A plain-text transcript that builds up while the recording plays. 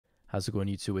How's it going,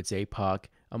 YouTube? It's APOC.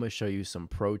 I'm going to show you some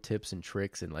pro tips and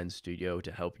tricks in Lens Studio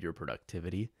to help your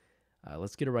productivity.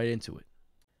 Let's get right into it.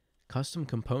 Custom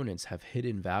components have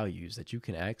hidden values that you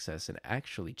can access and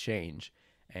actually change,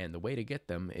 and the way to get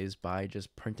them is by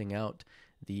just printing out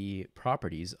the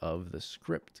properties of the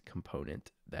script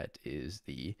component that is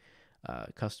the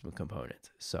custom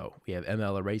component. So we have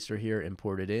ML Eraser here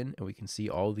imported in, and we can see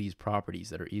all these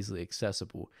properties that are easily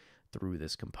accessible through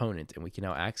this component, and we can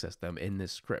now access them in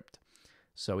this script.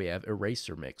 So we have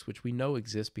Eraser Mix, which we know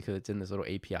exists because it's in this little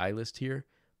API list here,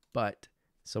 but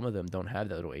some of them don't have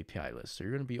that little API list. So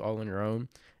you're going to be all on your own.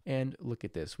 And look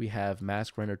at this. We have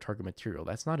Mask Render Target Material.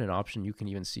 That's not an option you can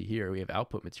even see here. We have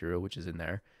Output Material, which is in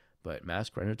there, but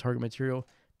Mask Render Target Material,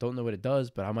 don't know what it does,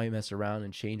 but I might mess around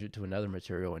and change it to another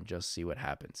material and just see what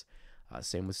happens.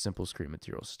 Same with Simple Screen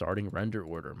Material. Starting render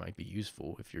order might be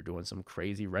useful if you're doing some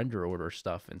crazy render order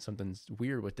stuff and something's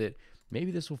weird with it.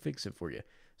 Maybe this will fix it for you.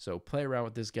 So play around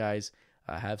with this, guys.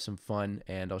 Have some fun,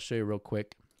 and I'll show you real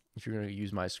quick. If you're going to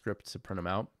use my script to print them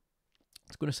out,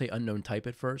 it's going to say unknown type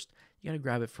at first. You got to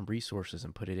grab it from resources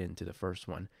and put it into the first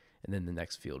one, and then the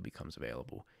next field becomes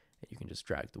available. And you can just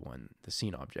drag the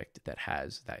scene object that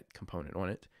has that component on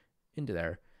it into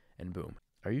there, and boom.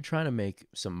 Are you trying to make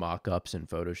some mock-ups in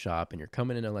Photoshop and you're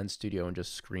coming into Lens Studio and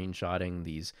just screenshotting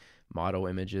these model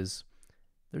images?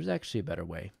 There's actually a better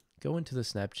way. Go into the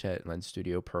Snapchat Lens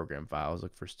Studio program files,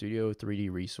 look for Studio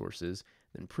 3D Resources,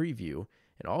 then Preview,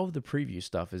 and all of the preview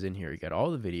stuff is in here. You got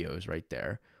all the videos right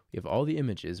there. We have all the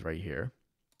images right here.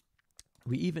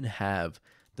 We even have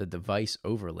the device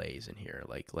overlays in here.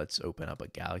 Like, let's open up a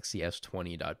Galaxy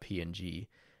S20.png,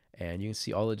 and you can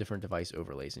see all the different device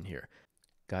overlays in here.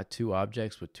 Got two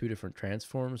objects with two different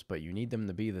transforms, but you need them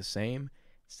to be the same.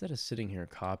 Instead of sitting here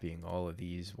copying all of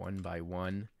these one by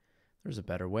one, there's a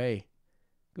better way.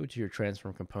 Go to your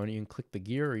transform component, you can click the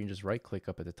gear, or you can just right click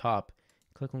up at the top,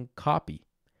 click on copy.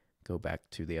 Go back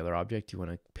to the other object you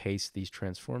want to paste these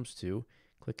transforms to,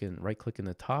 right click in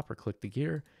the top or click the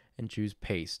gear and choose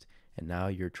paste. And now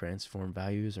your transform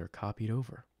values are copied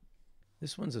over.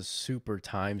 This one's a super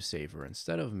time saver.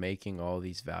 Instead of making all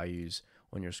these values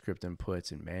on your script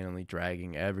inputs and manually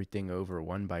dragging everything over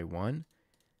one by one,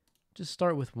 just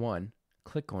start with one,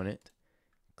 click on it,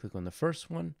 click on the first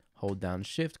one, hold down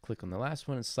shift, click on the last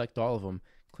one and select all of them,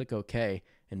 click OK,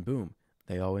 and boom,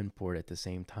 they all import at the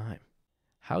same time.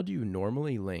 How do you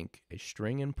normally link a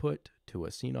string input to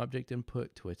a scene object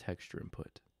input to a texture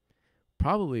input?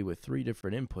 Probably with 3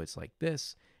 different inputs like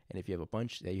this. And if you have a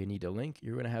bunch that you need to link,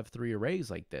 you're going to have 3 arrays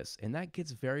like this. And that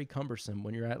gets very cumbersome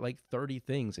when you're at like 30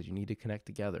 things that you need to connect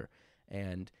together.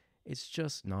 And it's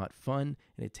just not fun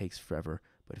and it takes forever.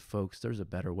 But folks, there's a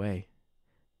better way.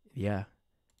 Yeah,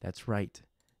 that's right.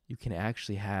 You can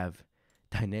actually have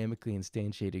dynamically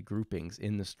instantiated groupings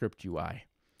in the script UI.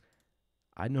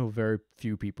 I know very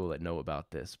few people that know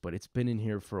about this, but it's been in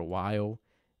here for a while.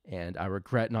 And I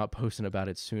regret not posting about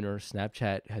it sooner.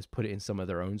 Snapchat has put it in some of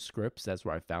their own scripts. That's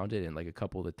where I found it. In like a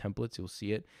couple of the templates, you'll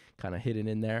see it kind of hidden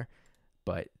in there.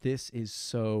 But this is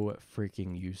so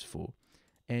freaking useful.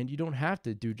 And you don't have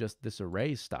to do just this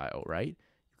array style, right?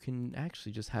 You can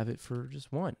actually just have it for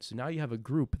just one. So now you have a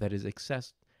group that is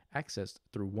accessed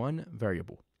through one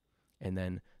variable. And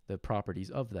then the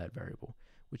properties of that variable,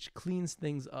 which cleans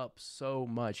things up so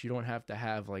much. You don't have to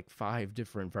have like 5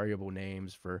 different variable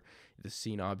names for the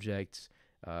scene objects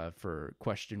for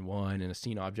question 1 and a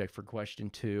scene object for question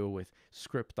 2 with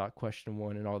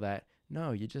script.question1 and all that.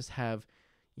 No, you just have,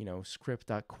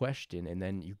 script.question and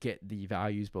then you get the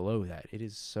values below that. It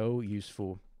is so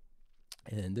useful.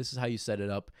 And this is how you set it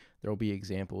up. There will be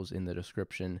examples in the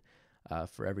description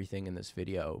for everything in this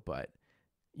video, but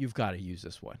you've got to use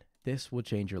this one. This will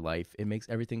change your life. It makes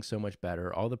everything so much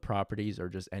better. All the properties or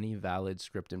just any valid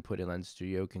script input in Lens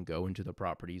Studio can go into the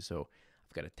properties. So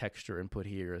I've got a texture input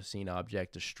here, a scene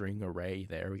object, a string array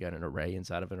there. We got an array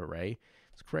inside of an array.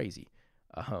 It's crazy.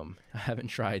 I haven't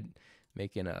tried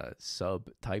making a sub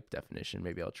type definition.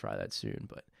 Maybe I'll try that soon.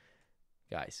 But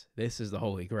guys, this is the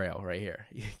holy grail right here.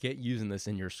 You get using this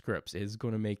in your scripts. It's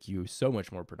going to make you so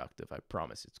much more productive. I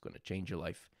promise it's going to change your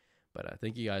life. But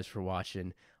thank you guys for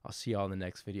watching. I'll see y'all in the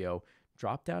next video.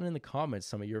 Drop down in the comments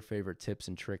some of your favorite tips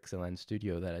and tricks in Lens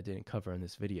Studio that I didn't cover in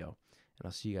this video. And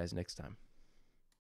I'll see you guys next time.